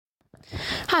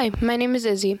Hi, my name is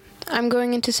Izzy. I'm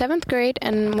going into 7th grade,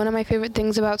 and one of my favorite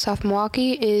things about South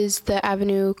Milwaukee is the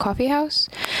Avenue Coffee House,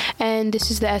 and this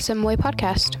is the SM Way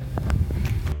podcast.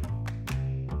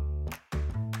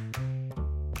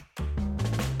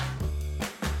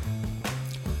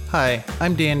 Hi,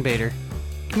 I'm Dan Bader,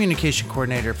 Communication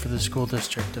Coordinator for the School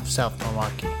District of South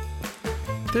Milwaukee.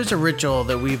 There's a ritual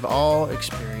that we've all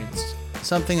experienced,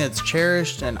 something that's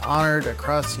cherished and honored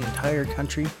across the entire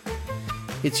country.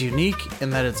 It's unique in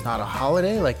that it's not a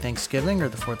holiday like Thanksgiving or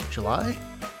the 4th of July.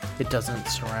 It doesn't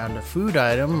surround a food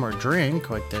item or drink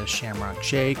like the Shamrock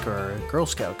shake or Girl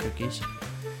Scout cookies.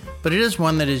 But it is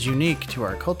one that is unique to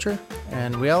our culture,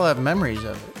 and we all have memories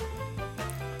of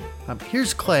it.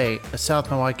 Here's Clay, a South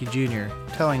Milwaukee junior,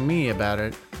 telling me about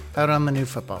it out on the new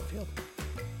football field.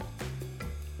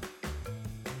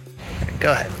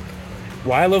 Go ahead.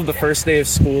 Why I love the first day of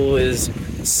school is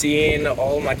seeing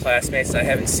all of my classmates I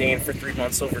haven't seen for 3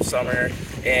 months over summer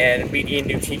and meeting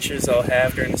new teachers I'll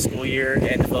have during the school year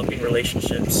and developing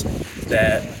relationships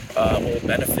that will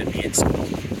benefit me in school.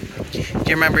 Do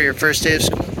you remember your first day of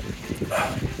school?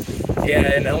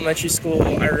 Yeah, in elementary school,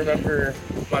 I remember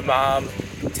my mom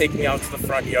taking me out to the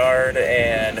front yard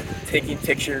and taking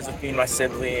pictures of me and my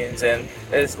siblings, and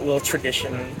it's a little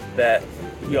tradition that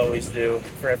we always do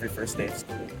for every first day of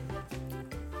school.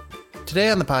 Today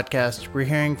on the podcast, we're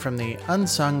hearing from the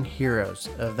unsung heroes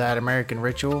of that American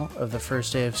ritual of the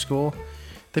first day of school,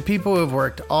 the people who have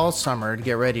worked all summer to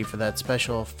get ready for that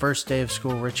special first day of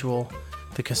school ritual,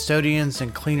 the custodians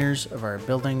and cleaners of our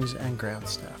buildings and ground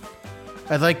staff.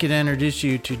 I'd like to introduce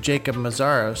you to Jacob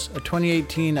Mazzaros, a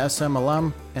 2018 SM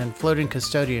alum and floating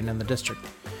custodian in the district,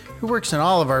 who works in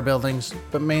all of our buildings,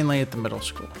 but mainly at the middle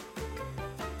school.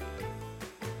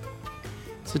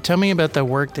 So tell me about the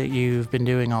work that you've been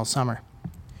doing all summer.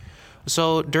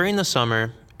 So during the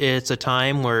summer, it's a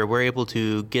time where we're able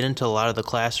to get into a lot of the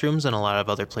classrooms and a lot of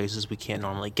other places we can't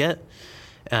normally get.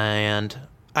 And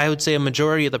I would say a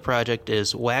majority of the project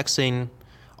is waxing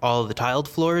all of the tiled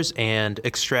floors and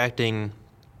extracting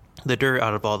the dirt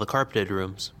out of all the carpeted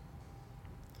rooms.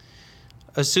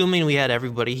 Assuming we had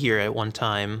everybody here at one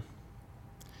time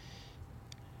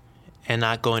and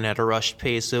not going at a rushed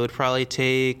pace, it would probably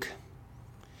take...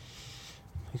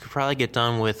 We could probably get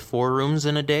done with 4 rooms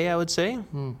in a day, I would say.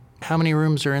 How many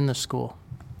rooms are in the school?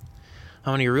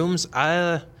 How many rooms?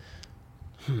 Back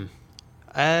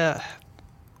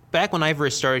when I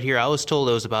first started here, I was told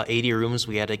it was about 80 rooms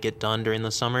we had to get done during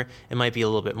the summer. It might be a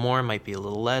little bit more, it might be a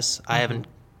little less. I haven't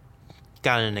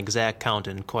gotten an exact count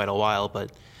in quite a while,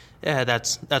 but yeah,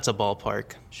 that's a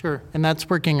ballpark. Sure. And that's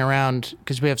working around,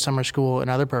 because we have summer school and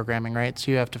other programming, right? So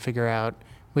you have to figure out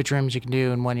which rooms you can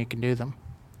do and when you can do them.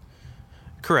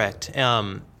 Correct.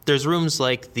 There's rooms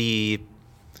like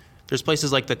there's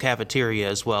places like the cafeteria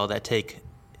as well that take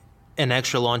an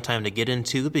extra long time to get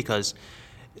into because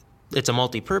it's a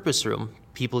multi-purpose room.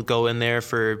 People go in there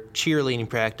for cheerleading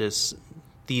practice.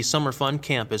 The summer fun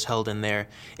camp is held in there,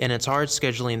 and it's hard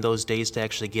scheduling those days to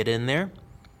actually get in there.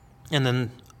 And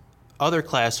then other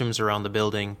classrooms around the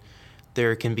building,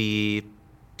 there can be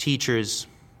teachers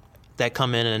that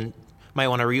come in and might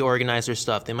want to reorganize their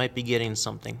stuff. They might be getting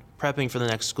something, prepping for the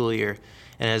next school year.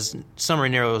 And as summer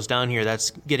narrows down here,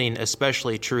 that's getting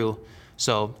especially true.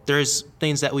 So there's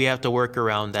things that we have to work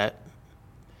around that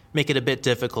make it a bit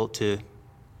difficult to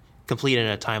complete in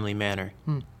a timely manner.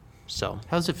 So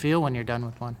how does it feel when you're done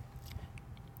with one?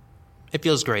 It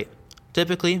feels great.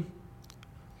 Typically,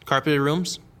 carpeted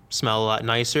rooms smell a lot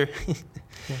nicer.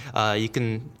 You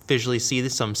can visually see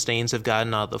that some stains have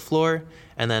gotten out of the floor.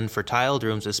 And then for tiled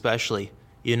rooms especially,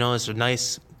 you notice a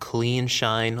nice clean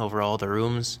shine over all the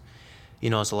rooms.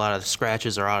 You notice a lot of the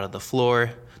scratches are out of the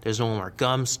floor. There's no more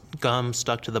gum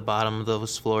stuck to the bottom of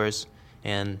those floors.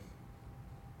 And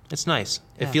it's nice.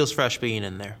 It feels fresh being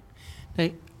in there.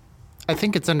 Hey, I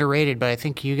think it's underrated, but I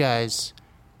think you guys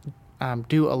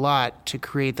do a lot to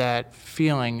create that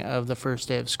feeling of the first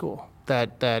day of school.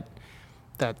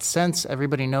 That sense,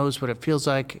 everybody knows what it feels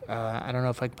like. I don't know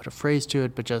if I can put a phrase to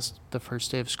it, but just the first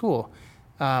day of school.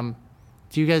 Do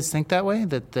you guys think that way,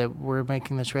 that we're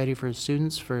making this ready for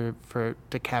students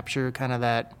to capture kind of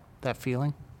that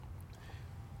feeling?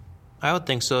 I would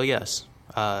think so, yes.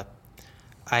 I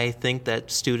think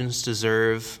that students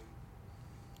deserve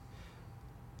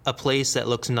a place that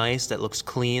looks nice, that looks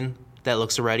clean, that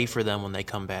looks ready for them when they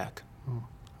come back.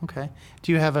 Okay.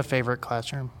 Do you have a favorite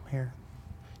classroom here?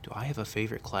 Do I have a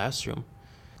favorite classroom?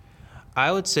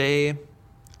 I would say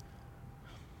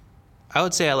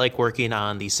I like working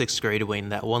on the 6th grade wing,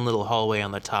 that one little hallway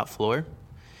on the top floor.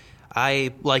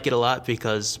 I like it a lot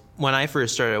because when I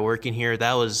first started working here,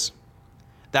 that was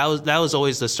that was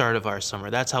always the start of our summer.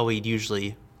 That's how we'd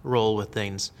usually roll with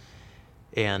things,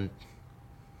 and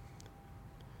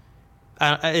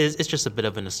it's just a bit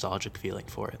of a nostalgic feeling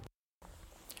for it.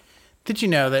 Did you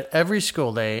know that every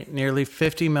school day, nearly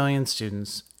 50 million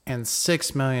students and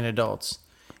 6 million adults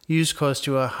use close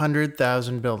to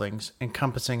 100,000 buildings,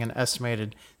 encompassing an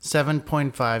estimated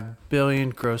 7.5 billion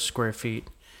gross square feet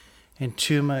and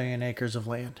 2 million acres of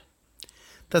land?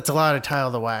 That's a lot of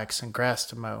tile to wax and grass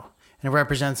to mow, and it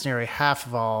represents nearly half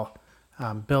of all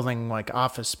building like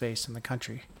office space in the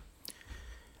country.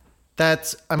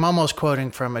 I'm almost quoting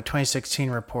from a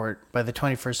 2016 report by the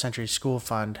 21st Century School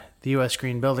Fund, the U.S.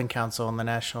 Green Building Council, and the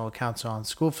National Council on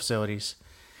School Facilities.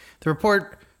 The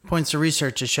report points to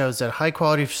research that shows that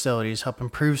high-quality facilities help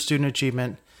improve student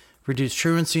achievement, reduce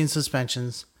truancy and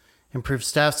suspensions, improve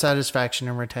staff satisfaction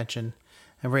and retention,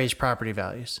 and raise property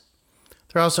values.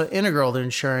 They're also integral to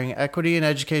ensuring equity in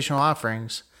educational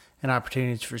offerings and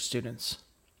opportunities for students.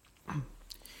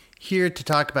 Here to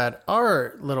talk about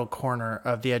our little corner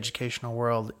of the educational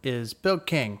world is Bill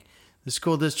King, the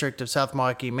School District of South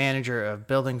Milwaukee Manager of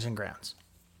Buildings and Grounds.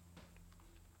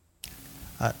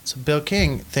 So Bill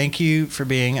King, thank you for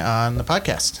being on the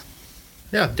podcast.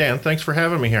 Yeah, Dan, thanks for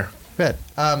having me here. Good.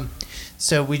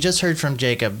 So we just heard from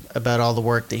Jacob about all the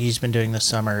work that he's been doing this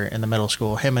summer in the middle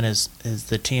school, him and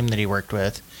the team that he worked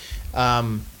with.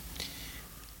 And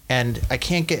I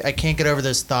can't get over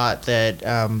this thought that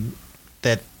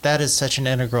that is such an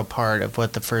integral part of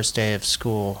what the first day of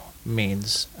school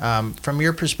means. From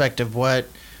your perspective, what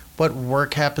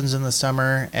work happens in the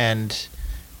summer, and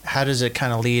how does it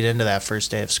kind of lead into that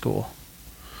first day of school?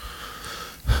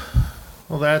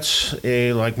 Well, that's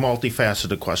a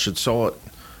multifaceted question. So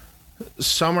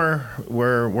summer,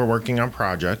 we're working on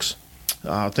projects,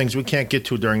 things we can't get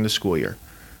to during the school year.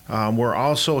 We're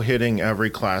also hitting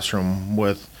every classroom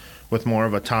with more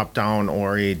of a top-down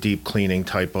or a deep cleaning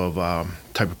type of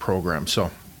program.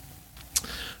 So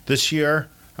this year,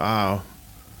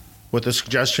 with a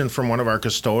suggestion from one of our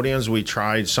custodians, we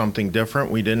tried something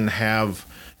different. We didn't have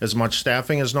as much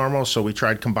staffing as normal, so we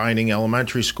tried combining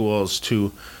elementary schools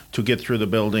to get through the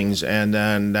buildings, and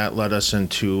then that led us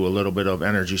into a little bit of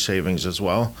energy savings as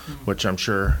well, which I'm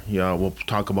sure we'll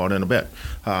talk about in a bit.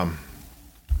 But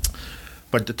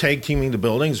the tag teaming the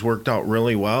buildings worked out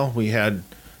really well. We had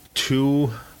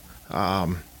 2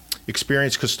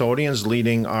 experienced custodians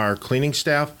leading our cleaning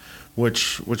staff,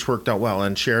 which worked out well,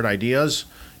 and shared ideas,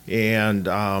 and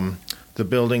the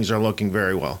buildings are looking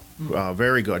very well,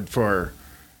 very good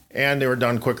and they were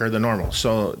done quicker than normal,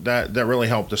 so that really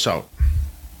helped us out.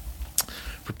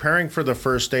 Preparing for the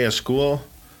first day of school,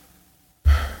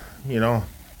 the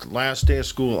last day of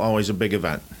school, always a big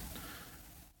event.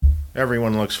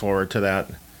 Everyone looks forward to that.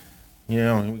 We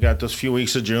got those few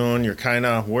weeks of June.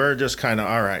 We're just kind of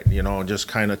all right, just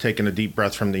kind of taking a deep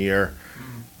breath from the year.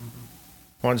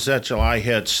 Once that July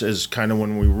hits is kind of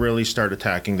when we really start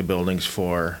attacking the buildings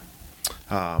for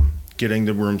getting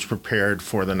the rooms prepared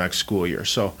for the next school year.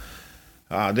 So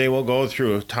they will go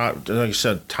through top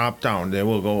down. They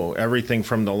will go everything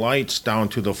from the lights down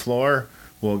to the floor.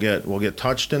 We'll get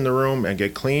touched in the room and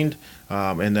get cleaned,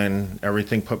 and then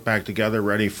everything put back together,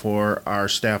 ready for our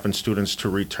staff and students to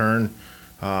return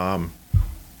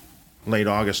late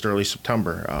August, early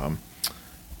September.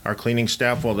 Our cleaning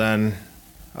staff will then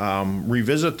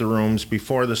revisit the rooms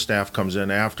before the staff comes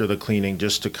in after the cleaning,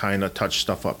 just to kind of touch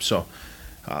stuff up. So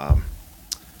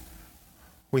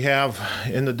we have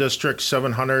in the district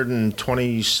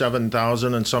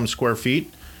 727,000 and some square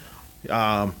feet.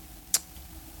 I'd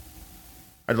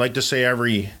like to say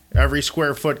every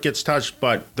square foot gets touched,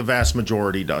 but the vast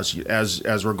majority does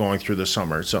as we're going through the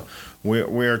summer. So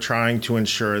we're trying to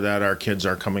ensure that our kids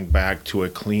are coming back to a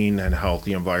clean and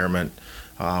healthy environment.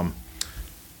 It's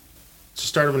the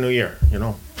start of a new year,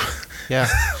 Yeah.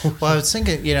 Well, I was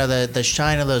thinking, the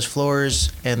shine of those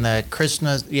floors and the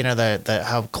crispness, the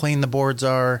how clean the boards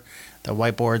are, the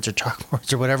whiteboards or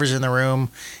chalkboards or whatever's in the room,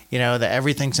 that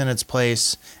everything's in its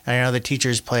place. And I know the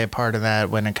teachers play a part of that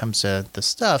when it comes to the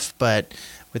stuff, but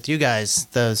with you guys,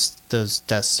 those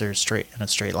desks are in a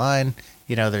straight line,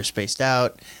 they're spaced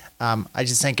out. I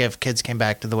just think if kids came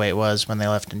back to the way it was when they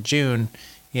left in June,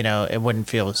 it wouldn't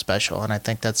feel as special. And I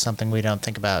think that's something we don't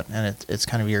think about. And it's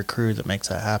kind of your crew that makes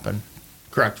that happen.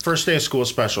 Correct. First day of school is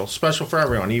special for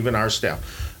everyone, even our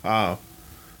staff.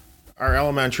 Our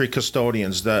elementary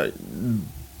custodians, they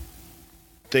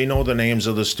know the names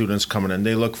of the students coming in.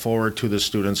 They look forward to the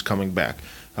students coming back.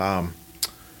 Our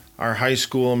high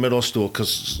school, middle school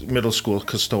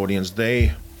custodians,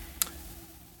 they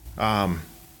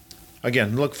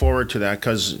again look forward to that,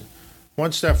 because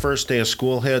once that first day of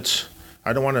school hits,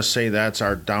 I don't want to say that's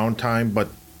our downtime, but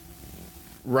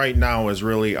right now is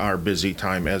really our busy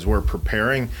time as we're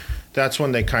preparing. That's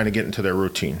when they kind of get into their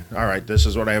routine. All right, this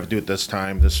is what I have to do at this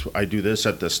time. I do this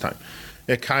at this time.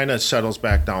 It kind of settles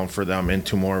back down for them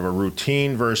into more of a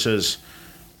routine versus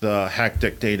the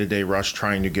hectic day-to-day rush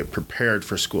trying to get prepared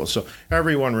for school. So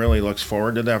everyone really looks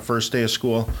forward to that first day of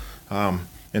school, and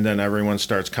then everyone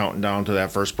starts counting down to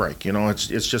that first break.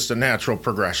 It's just a natural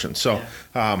progression. So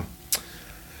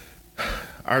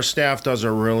our staff does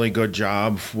a really good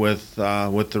job with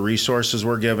the resources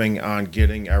we're giving on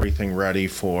getting everything ready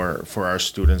for our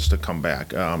students to come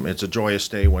back. It's a joyous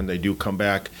day when they do come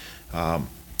back, and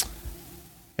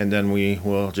then we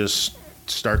will just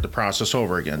start the process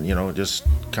over again. Just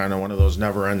kind of one of those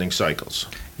never-ending cycles.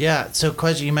 Yeah. So,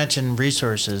 question, you mentioned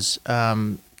resources.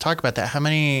 Talk about that. How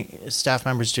many staff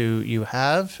members do you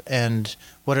have, and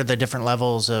what are the different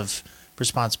levels of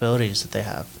responsibilities that they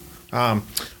have? Well,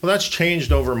 that's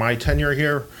changed over my tenure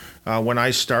here. When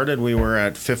I started, we were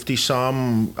at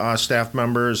 50-some staff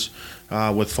members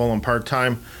with full and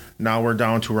part-time. Now we're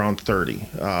down to around 30.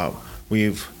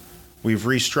 We've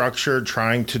restructured,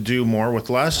 trying to do more with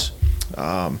less.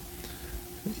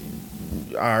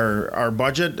 Our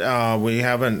budget, we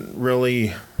haven't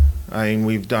really,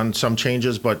 we've done some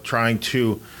changes, but trying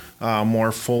to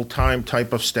more full-time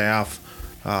type of staff,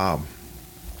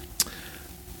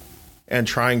 and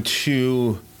trying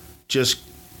to just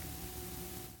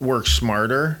work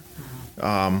smarter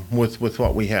with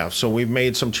what we have. So we've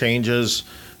made some changes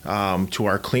to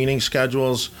our cleaning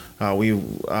schedules. We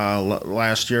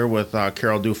last year with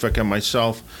Carol Dufik and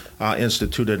myself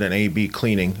instituted an A/B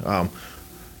cleaning.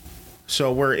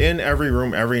 So we're in every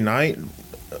room every night,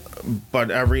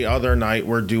 but every other night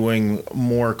we're doing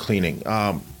more cleaning,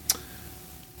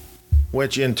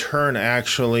 which in turn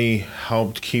actually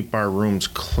helped keep our rooms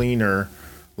cleaner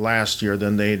last year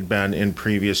than they'd been in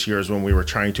previous years when we were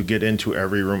trying to get into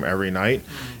every room every night.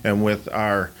 And with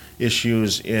our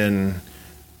issues in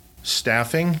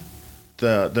staffing,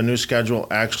 the new schedule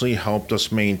actually helped us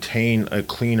maintain a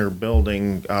cleaner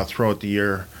building throughout the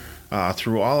year,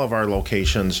 through all of our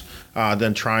locations,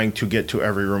 than trying to get to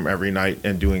every room every night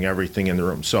and doing everything in the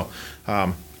room. So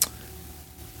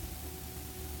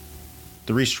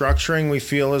the restructuring we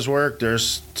feel has worked.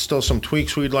 There's still some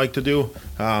tweaks we'd like to do.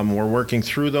 We're working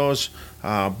through those.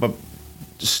 But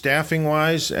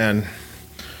staffing-wise, and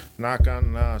knock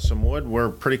on some wood, we're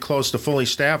pretty close to fully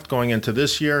staffed going into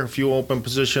this year. A few open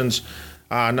positions,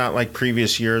 not like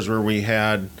previous years where we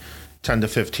had 10 to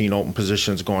 15 open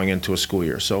positions going into a school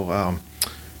year. So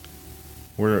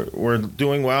we're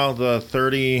doing well. The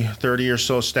 30 or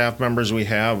so staff members we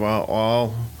have,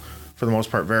 all for the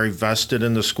most part very vested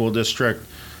in the school district.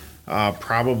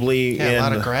 Probably a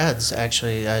lot of grads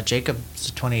actually. Jacob's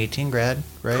a 2018 grad,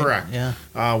 right? Correct. Yeah.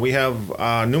 We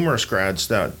have numerous grads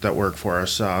that work for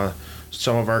us.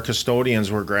 Some of our custodians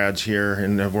were grads here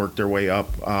and have worked their way up.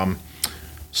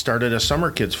 Started as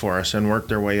summer kids for us and worked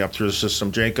their way up through the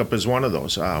system. Jacob is one of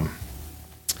those.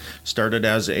 Started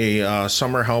as a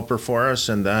summer helper for us,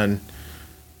 and then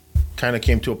kind of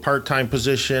came to a part-time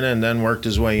position, and then worked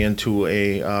his way into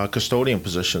a custodian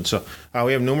position. So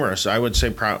we have numerous. I would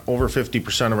say over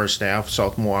 50% of our staff,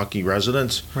 South Milwaukee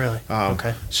residents. Really?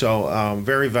 Okay. So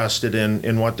very vested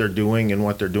in what they're doing and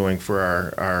what they're doing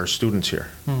for our students here.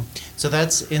 So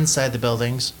that's inside the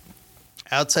buildings.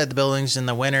 Outside the buildings in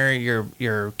the winter,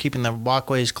 you're keeping the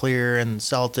walkways clear and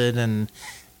salted and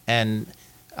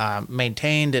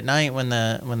maintained at night when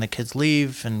the kids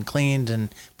leave, and cleaned.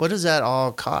 And what does that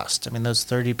all cost? I mean, those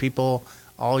 30 people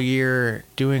all year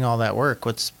doing all that work.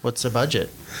 What's the budget?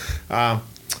 Hard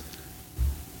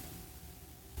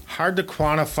to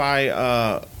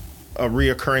quantify a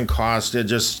reoccurring cost.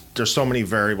 There's so many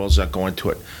variables that go into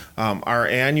it. Our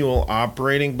annual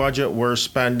operating budget, we're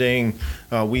spending.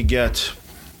 We get,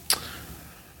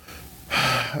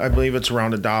 I believe it's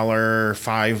around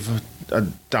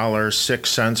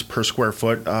 $1.06 per square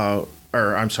foot, per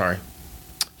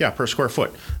square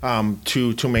foot,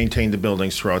 to maintain the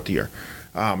buildings throughout the year.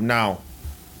 Now,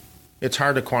 it's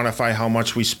hard to quantify how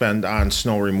much we spend on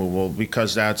snow removal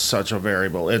because that's such a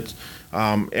variable.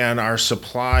 And our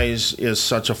supplies is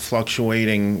such a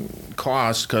fluctuating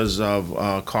cost because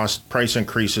of price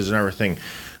increases and everything.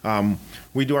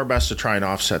 We do our best to try and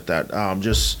offset that.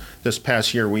 Just this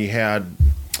past year, we had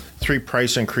 3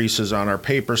 price increases on our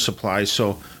paper supplies,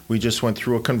 so we just went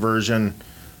through a conversion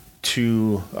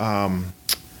to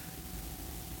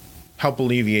help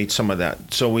alleviate some of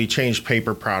that. So we changed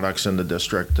paper products in the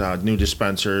district, new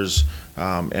dispensers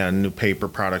and new paper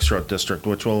products throughout the district,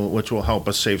 which will help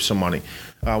us save some money.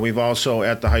 We've also,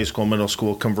 at the high school, middle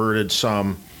school, converted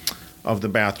some of the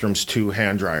bathrooms to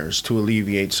hand dryers to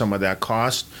alleviate some of that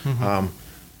cost.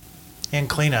 And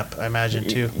cleanup, I imagine,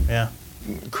 too. Yeah.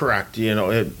 Correct.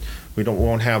 We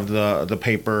won't have the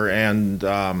paper and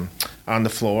on the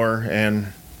floor,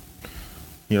 and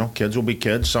kids will be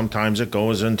kids. Sometimes it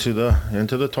goes into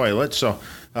the toilet, so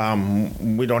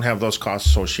we don't have those costs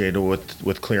associated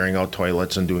with clearing out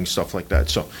toilets and doing stuff like that.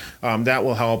 So that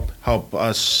will help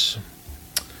us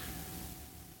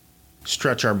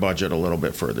stretch our budget a little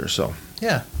bit further. So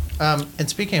yeah. And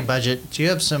speaking of budget, do you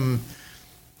have some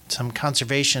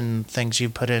conservation things you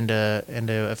put into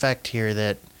effect here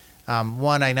that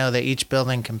one, I know that each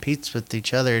building competes with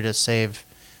each other to save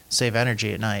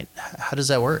energy at night. How does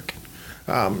that work?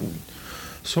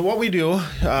 So what we do,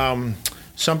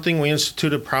 something we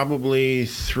instituted probably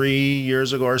 3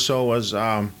 years ago or so, was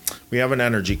we have an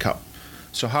energy cup.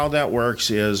 So how that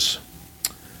works is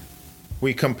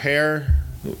we compare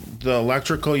the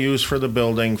electrical use for the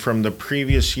building from the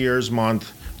previous year's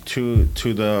month to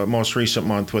the most recent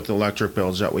month with the electric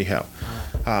bills that we have.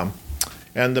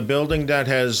 And the building that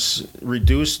has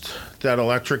reduced that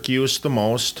electric use the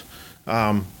most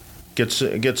gets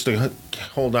to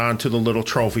hold on to the little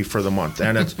trophy for the month.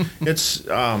 And it's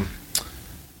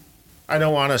I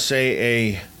don't want to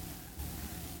say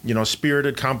a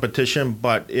spirited competition,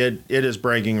 but it is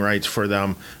bragging rights for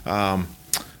them.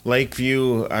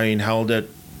 Lakeview, held it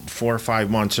 4 or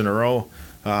 5 months in a row.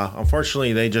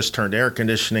 Unfortunately, they just turned air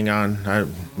conditioning on.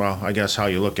 I guess how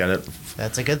you look at it.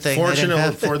 That's a good thing.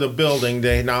 Fortunate for the building,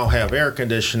 they now have air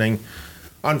conditioning.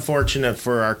 Unfortunate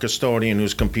for our custodian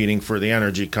who's competing for the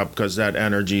energy cup, because that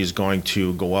energy is going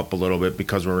to go up a little bit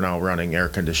because we're now running air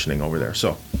conditioning over there.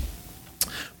 So,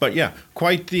 but yeah,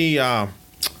 quite the.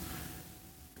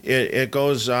 It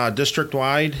goes district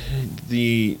wide.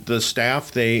 The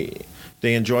staff they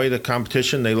enjoy the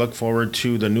competition. They look forward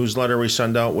to the newsletter we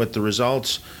send out with the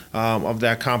results of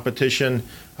that competition,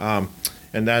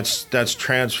 and that's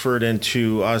transferred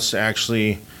into us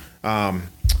actually.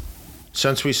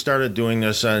 Since we started doing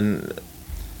this, and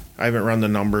I haven't run the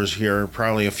numbers here,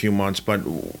 probably a few months, but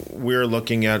we're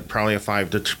looking at probably a 5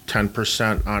 to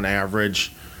 10% on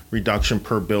average reduction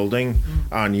per building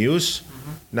on use.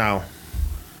 Now,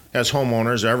 as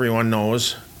homeowners, everyone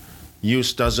knows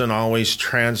use doesn't always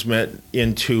transmit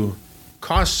into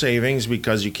cost savings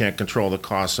because you can't control the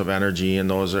costs of energy, and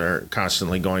those are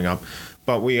constantly going up.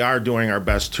 But we are doing our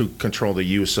best to control the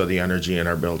use of the energy in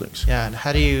our buildings. Yeah, and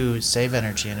how do you save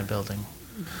energy in a building?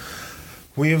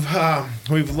 We've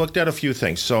looked at a few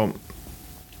things. So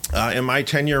in my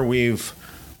tenure, we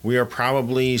are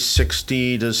probably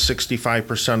 60 to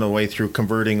 65% of the way through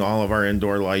converting all of our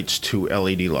indoor lights to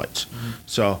LED lights. Mm-hmm.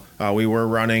 So we were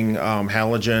running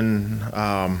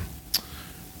halogen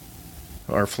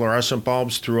or fluorescent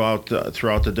bulbs throughout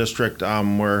the district.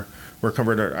 We're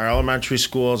converted. Our elementary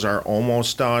schools are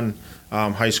almost done.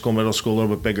 High school, middle school, a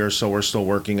little bit bigger, so we're still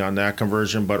working on that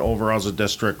conversion. But overall, as a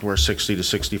district, we're 60 to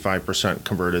 65%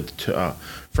 converted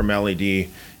from LED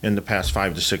in the past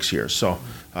 5 to 6 years. So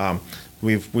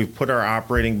we've put our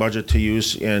operating budget to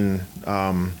use in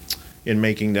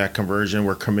making that conversion.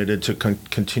 We're committed to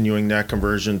continuing that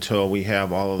conversion until we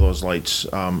have all of those lights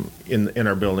in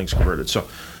our buildings converted. So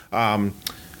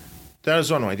that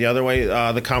is one way. The other way,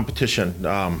 the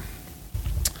competition.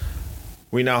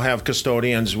 We now have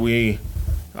custodians. We,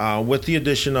 with the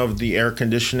addition of the air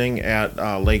conditioning at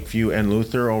Lakeview and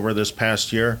Luther over this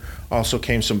past year, also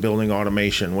came some building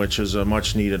automation, which is a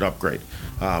much needed upgrade.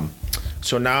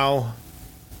 So now,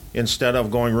 instead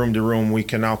of going room to room, we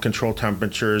can now control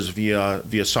temperatures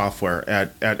via software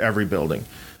at every building.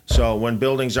 So when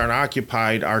buildings aren't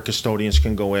occupied, our custodians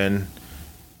can go in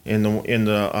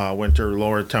the winter,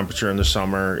 lower temperature in the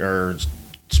summer, or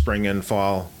spring and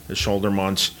fall, the shoulder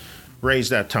months, raise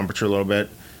that temperature a little bit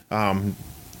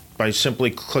by simply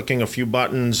clicking a few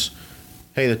buttons.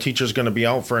 Hey, the teacher's going to be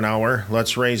out for an hour.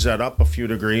 Let's raise that up a few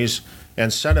degrees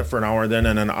and set it for an hour. Then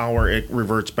in an hour, it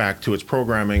reverts back to its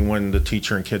programming when the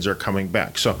teacher and kids are coming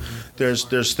back. So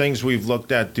there's things we've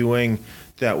looked at doing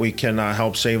that we can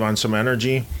help save on some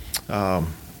energy. Our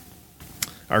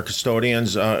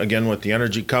custodians, again, with the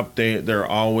energy cup, they're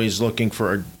always looking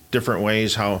for different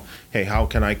ways. How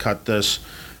can I cut this?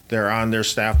 They're on their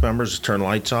staff members to turn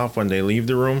lights off when they leave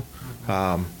the room.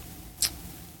 I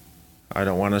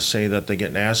don't want to say that they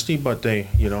get nasty, but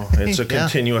it's a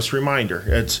continuous reminder.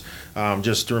 It's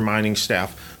just reminding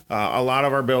staff. A lot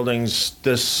of our buildings,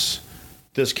 this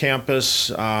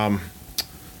campus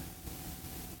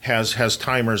has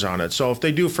timers on it. So if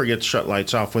they do forget to shut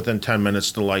lights off, within 10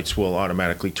 minutes, the lights will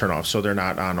automatically turn off. So they're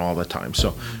not on all the time.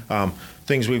 So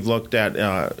things we've looked at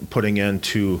putting in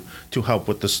to help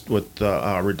with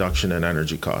the reduction in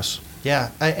energy costs.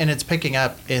 Yeah, and it's picking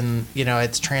up in,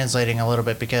 it's translating a little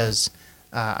bit because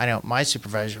I know my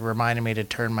supervisor reminded me to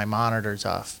turn my monitors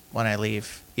off when I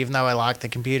leave. Even though I lock the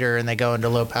computer and they go into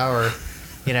low power,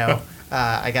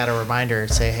 I got a reminder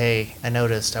say, hey, I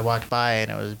noticed I walked by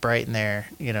and it was bright in there,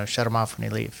 shut them off when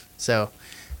you leave. So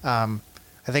I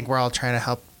think we're all trying to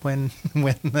help win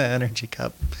the Energy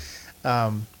Cup.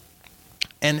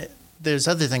 And there's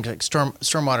other things like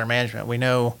stormwater management. We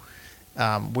know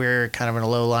we're kind of in a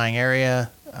low-lying area.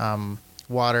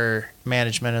 Water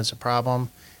management is a problem.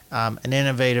 An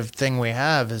innovative thing we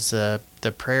have is the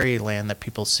prairie land that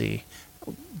people see.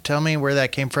 Tell me where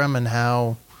that came from and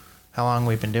how long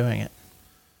we've been doing it.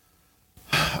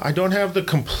 I don't have the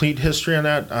complete history on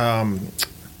that.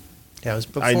 Yeah, it was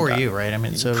before you, right? I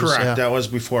mean, so correct. Yeah. That was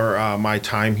before my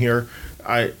time here.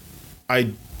 I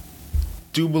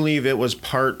do believe it was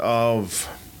part of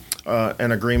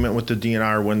an agreement with the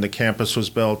DNR when the campus was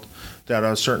built that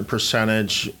a certain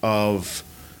percentage of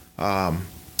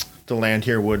the land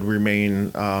here would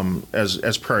remain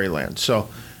as prairie land. So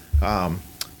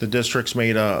the district's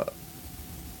made a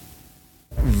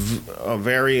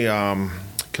very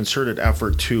concerted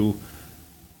effort to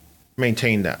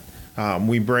maintain that.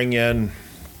 We bring in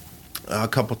a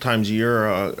couple times a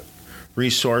year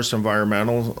resource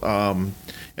environmental,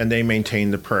 and they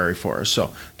maintain the prairie for us.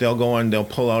 So they'll go in, they'll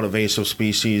pull out invasive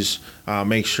species,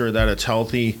 make sure that it's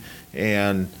healthy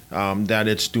and that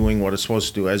it's doing what it's supposed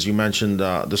to do. As you mentioned,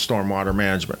 the stormwater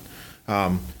management.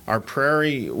 Our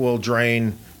prairie will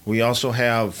drain. We also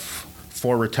have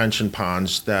 4 retention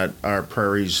ponds that our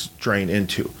prairies drain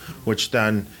into, which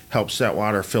then helps that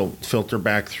water filter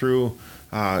back through,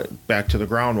 back to the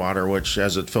groundwater, which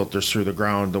as it filters through the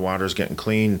ground, the water is getting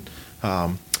clean,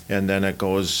 and then it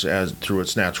goes through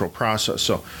its natural process.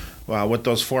 So with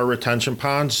those 4 retention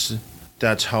ponds,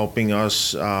 that's helping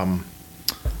us,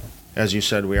 as you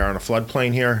said, we are on a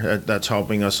floodplain here. That's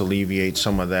helping us alleviate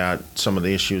some of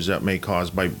the issues that may cause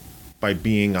by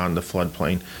being on the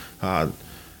floodplain.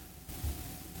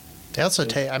 They also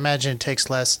I imagine it takes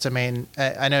less to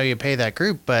I know you pay that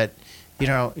group, but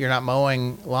you're not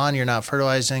mowing lawn, you're not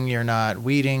fertilizing, you're not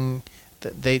weeding.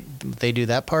 They do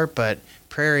that part, but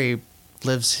prairie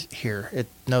lives here. It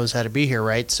knows how to be here,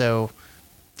 right? So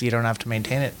you don't have to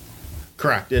maintain it.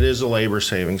 Correct. It is a labor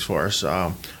savings for us,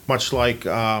 much like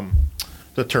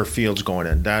the turf fields going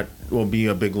in. That will be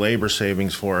a big labor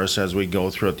savings for us as we go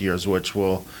throughout the years, which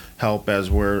will help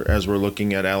as we're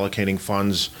looking at allocating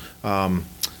funds,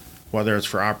 whether it's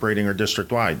for operating or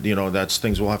district-wide. That's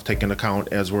things we'll have to take into account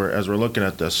as we're looking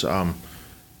at this.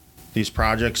 These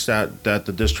projects that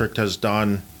the district has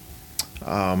done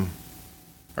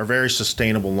are very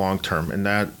sustainable long-term, and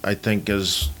that, I think,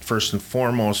 is first and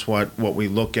foremost what we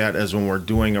look at as when we're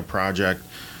doing a project,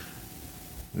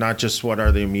 not just what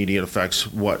are the immediate effects,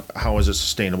 how is it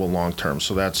sustainable long-term.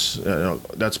 So that's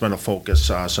been a focus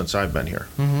since I've been here.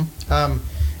 Mm-hmm.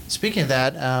 Speaking of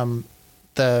that,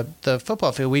 the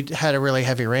football field, we had a really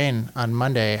heavy rain on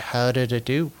Monday. How did it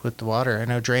do with the water? I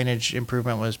know drainage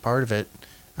improvement was part of it.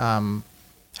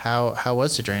 How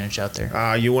was the drainage out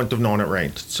there? You wouldn't have known it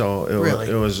rained. So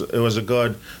it was a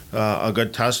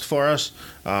good test for us.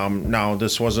 Now,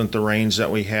 this wasn't the rains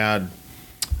that we had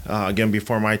again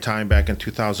before my time back in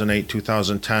 2008,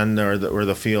 2010, where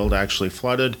the field actually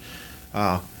flooded.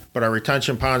 But our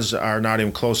retention ponds are not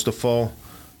even close to full.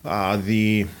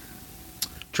 The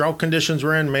drought conditions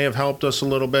we're in may have helped us a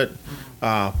little bit,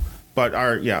 but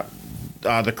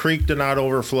the creek did not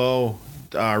overflow.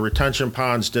 Retention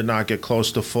ponds did not get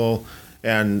close to full,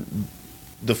 and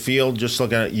the field, just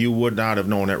looking at it, you would not have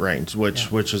known it rained,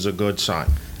 which is a good sign.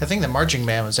 I think the marching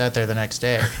band was out there the next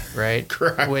day, right?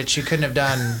 Correct. Which you couldn't have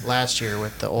done last year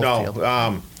with the old field.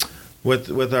 No,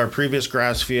 with our previous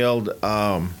grass field,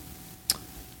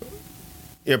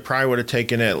 it probably would have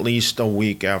taken at least a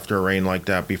week after a rain like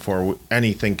that before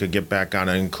anything could get back on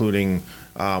it, including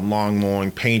lawn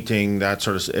mowing, painting, that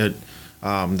sort of it.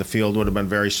 The field would have been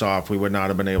very soft. We would not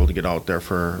have been able to get out there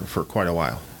for quite a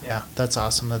while. Yeah, that's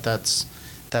awesome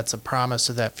that's a promise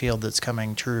of that field that's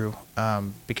coming true,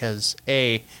 because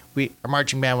our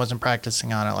marching band wasn't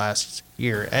practicing on it last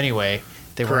year anyway.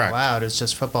 They weren't allowed. It's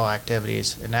just football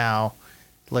activities. And now,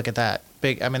 look at that.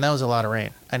 That was a lot of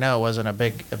rain. I know it wasn't a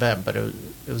big event, but it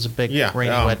was a big rainy,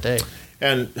 wet day.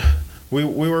 And we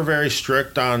were very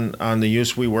strict on the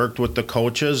use. We worked with the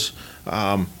coaches.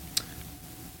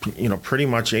 Pretty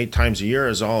much 8 times a year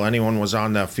is all anyone was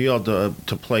on that field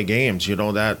to play games.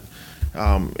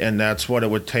 And that's what it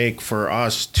would take for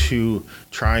us to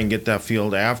try and get that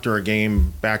field after a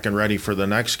game back and ready for the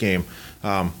next game.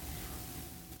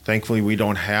 Thankfully, we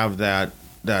don't have that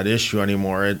issue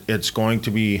anymore. It's going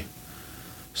to be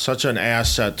such an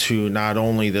asset to not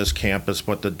only this campus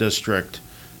but the district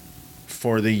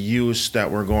for the use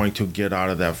that we're going to get out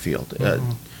of that field.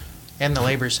 And the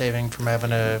labor saving from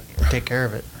having to take care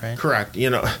of it, right? Correct.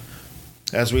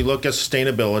 As we look at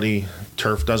sustainability,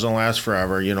 turf doesn't last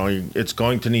forever. It's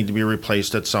going to need to be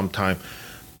replaced at some time.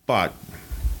 But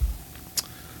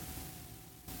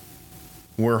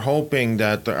we're hoping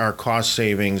that our cost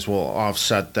savings will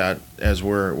offset that as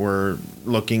we're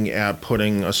looking at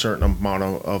putting a certain amount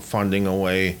of funding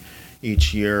away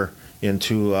each year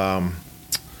into,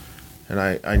 and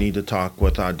I need to talk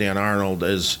with Dan Arnold,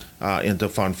 is into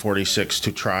Fund 46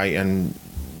 to try and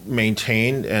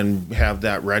maintain and have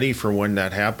that ready for when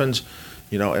that happens.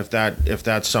 If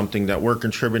that's something that we're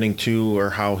contributing to,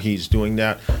 or how he's doing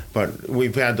that. But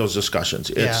we've had those discussions.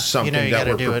 It's something that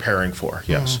we're preparing for.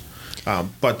 Yes.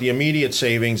 But the immediate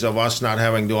savings of us not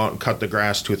having to go out and cut the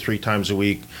grass 2 or 3 times a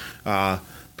week,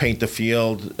 paint the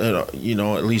field, at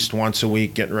least once a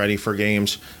week, getting ready for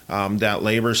games, that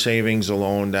labor savings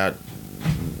alone,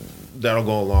 that'll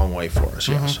go a long way for us.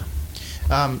 Yes.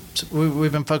 So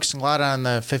we've been focusing a lot on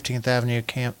the 15th Avenue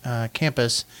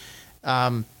campus.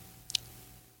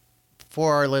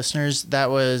 For our listeners, that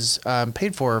was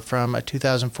paid for from a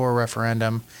 2004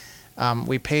 referendum.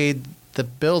 We paid the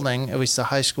building, at least the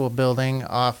high school building,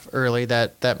 off early.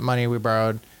 That money we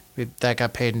borrowed, that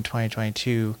got paid in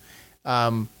 2022.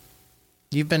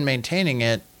 You've been maintaining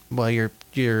it. Well, your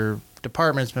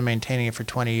department's been maintaining it for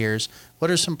 20 years.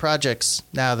 What are some projects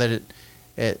now that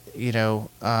that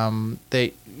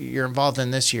you're involved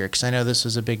in this year? Because I know this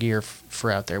was a big year for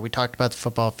out there. We talked about the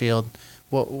football field.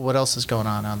 What else is going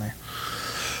on there?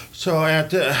 So at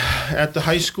the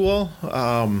high school,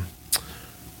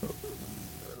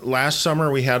 last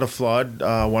summer we had a flood.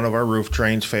 One of our roof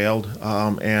drains failed,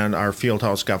 and our field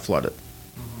house got flooded.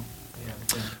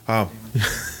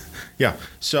 Yeah.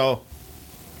 So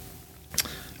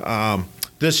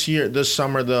this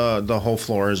summer the whole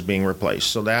floor is being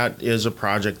replaced. So that is a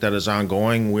project that is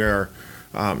ongoing. We're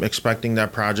expecting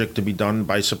that project to be done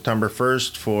by September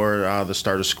 1st for the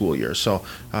start of school year. So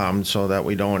that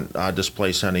we don't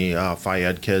displace any Phi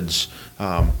Ed kids.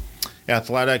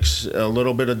 Athletics, a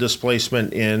little bit of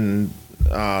displacement in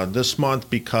this month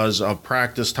because of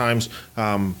practice times,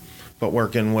 but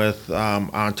working with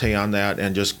Ante on that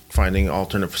and just finding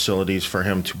alternate facilities for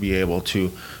him to be able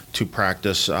to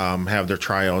practice, have their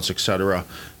tryouts, etc.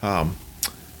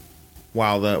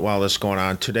 While this is going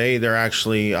on. Today, they're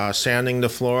actually sanding the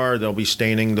floor. They'll be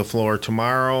staining the floor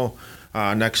tomorrow.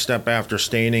 Next step after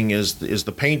staining is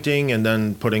the painting, and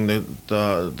then putting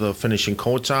the finishing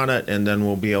coats on it, and then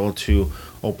we'll be able to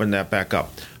open that back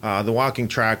up. The walking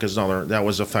track is another that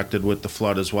was affected with the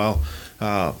flood as well.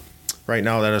 Right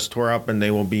now that is tore up, and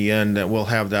they will be in. We'll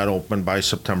have that open by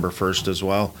September 1st as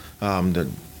well.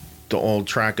 The old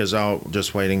track is out,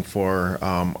 just waiting for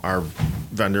our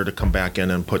vendor to come back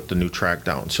in and put the new track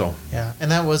down. So yeah,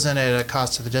 and that wasn't at a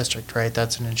cost to the district, right?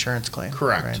 That's an insurance claim.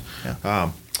 Correct.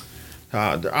 Right?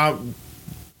 Yeah.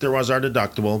 There was our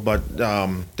deductible, but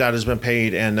that has been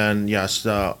paid, and then yes,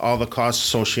 all the costs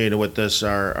associated with this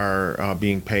are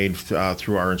being paid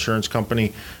through our insurance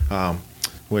company,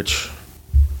 which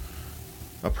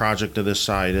a project of this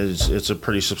size it's a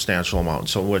pretty substantial amount.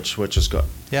 So which is good.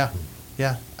 Yeah.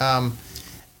 Yeah.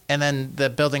 And then the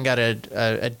building got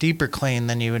a deeper clean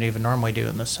than you would even normally do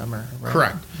in the summer, right?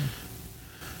 Correct.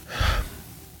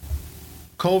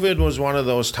 COVID was one of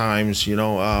those times,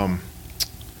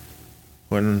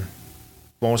 when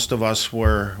most of us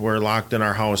were locked in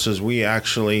our houses. We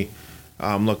actually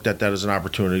looked at that as an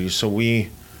opportunity. So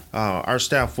our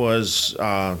staff was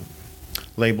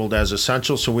labeled as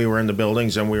essential, so we were in the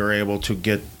buildings and we were able to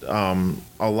get a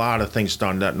lot of things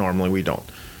done that normally we don't.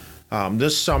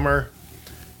 This summer,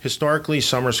 historically,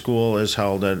 summer school is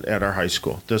held at our high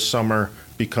school. This summer,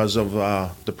 because of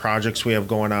the projects we have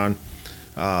going on,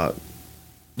 the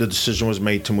decision was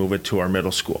made to move it to our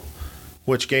middle school,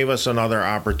 which gave us another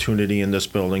opportunity in this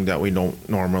building that we don't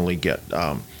normally get.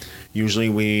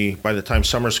 Usually by the time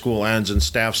summer school ends and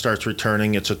staff starts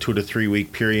returning, it's a 2 to 3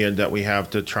 week period that we have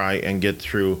to try and get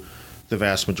through the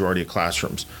vast majority of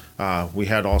classrooms. We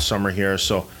had all summer here,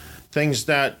 so things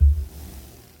that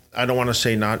I don't want to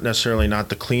say not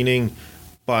the cleaning,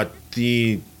 but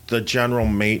the general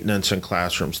maintenance in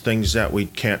classrooms, things that we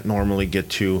can't normally get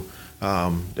to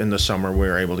in the summer, we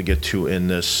were able to get to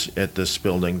at this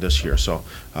building this year. So,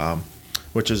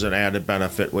 which is an added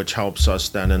benefit, which helps us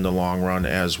then in the long run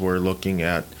as we're looking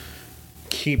at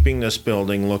keeping this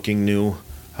building looking new.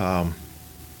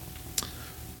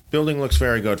 Building looks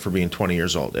very good for being 20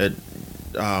 years old.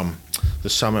 The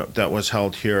summit that was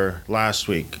held here last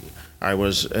week, I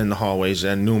was in the hallways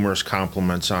and numerous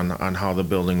compliments on how the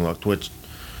building looked, which,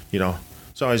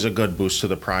 it's it's always a good boost to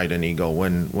the pride and ego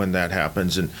when that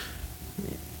happens. And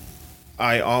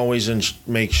I always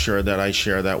make sure that I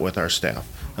share that with our staff.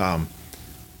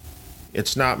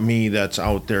 It's not me that's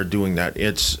out there doing that.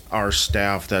 It's our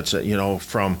staff that's,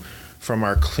 from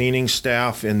our cleaning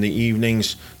staff in the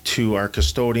evenings to our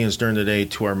custodians during the day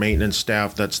to our maintenance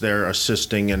staff that's there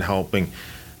assisting and helping.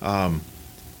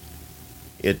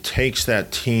 It takes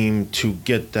that team to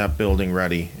get that building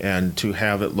ready and to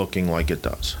have it looking like it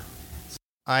does.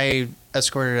 I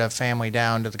escorted a family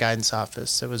down to the guidance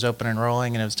office. It was open and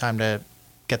rolling, and it was time to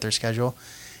get their schedule.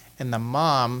 And the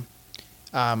mom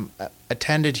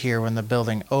attended here when the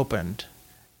building opened,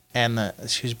 and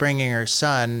she was bringing her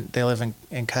son. They live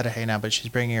in Cudahy now, but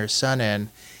she's bringing her son in.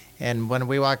 And when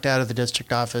we walked out of the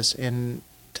district office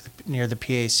near the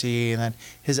PAC, and then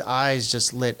his eyes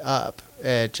just lit up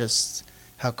at just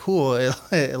how cool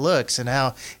it looks and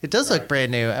how it does look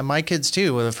brand new. And my kids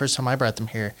too, well, the first time I brought them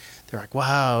here, they're like,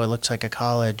 wow, it looks like a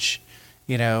college,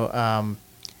 and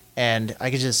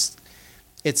I could just,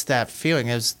 it's that feeling.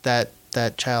 It was that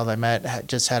child I met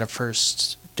just had a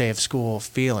first day of school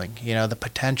feeling, the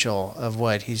potential of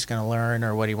what he's going to learn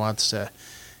or what he wants to,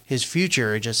 his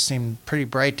future, it just seemed pretty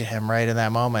bright to him right in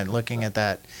that moment, looking at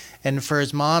that. And for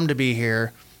his mom to be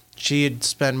here, she had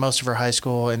spent most of her high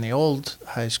school in the old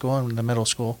high school and the middle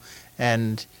school,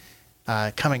 and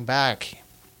coming back,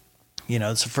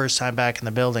 it's the first time back in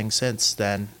the building since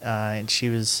then. And it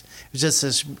was just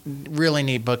this really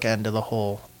neat bookend to the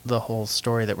whole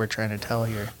story that we're trying to tell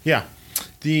here. Yeah,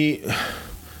 it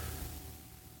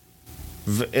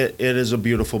is a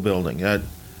beautiful building.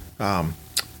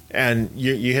 And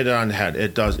you hit it on the head.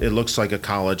 It does. It looks like a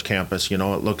college campus. It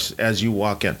looks as you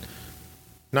walk in.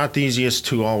 Not the easiest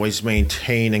to always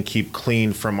maintain and keep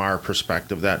clean from our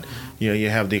perspective. That you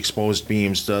have the exposed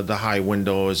beams, the high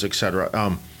windows,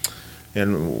 etc.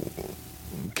 And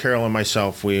Carol and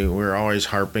myself, we're always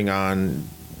harping on.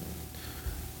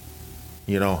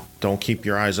 Don't keep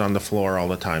your eyes on the floor all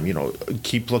the time.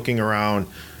 Keep looking around,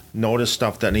 notice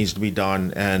stuff that needs to be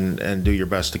done, and do your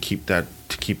best to keep that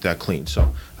clean.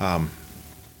 So,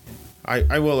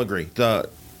 I will agree.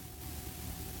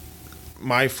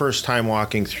 My first time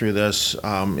walking through this,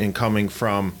 and coming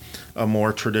from a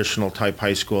more traditional type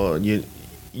high school,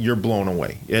 you're blown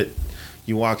away.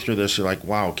 You walk through this, you're like,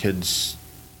 wow, kids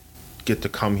get to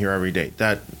come here every day.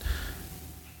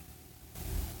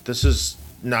 This is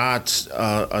not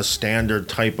a standard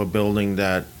type of building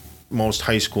that most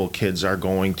high school kids are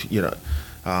going to,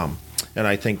 and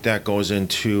I think that goes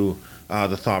into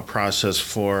the thought process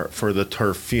for the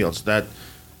turf fields. That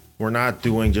we're not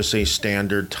doing just a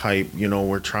standard type,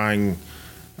 we're trying,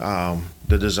 the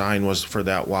design was for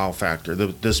that wow factor.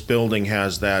 This building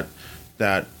has that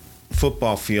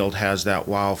football field has that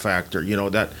wow factor,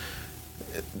 that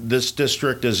this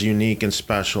district is unique and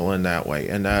special in that way.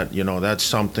 And that, that's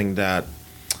something that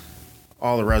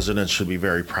all the residents should be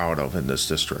very proud of in this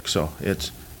district. So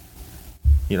it's,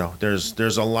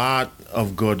 there's a lot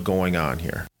of good going on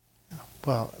here.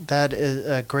 Well, that is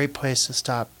a great place to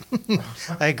stop.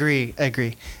 I agree.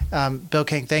 Bill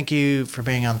King, thank you for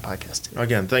being on the podcast today.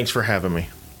 Again, thanks for having me.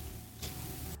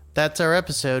 That's our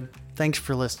episode. Thanks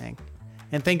for listening.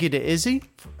 And thank you to Izzy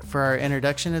for our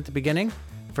introduction at the beginning,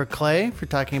 for Clay for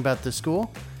talking about the school,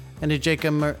 and to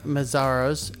Jacob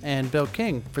Mazzaros and Bill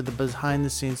King for the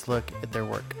behind-the-scenes look at their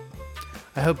work.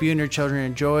 I hope you and your children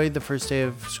enjoy the first day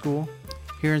of school.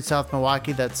 Here in South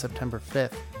Milwaukee, that's September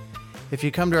 5th. If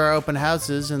you come to our open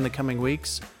houses in the coming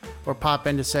weeks, or pop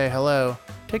in to say hello,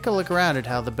 take a look around at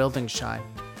how the buildings shine.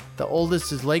 The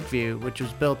oldest is Lakeview, which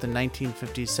was built in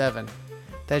 1957.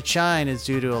 That shine is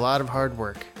due to a lot of hard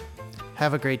work.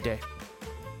 Have a great day.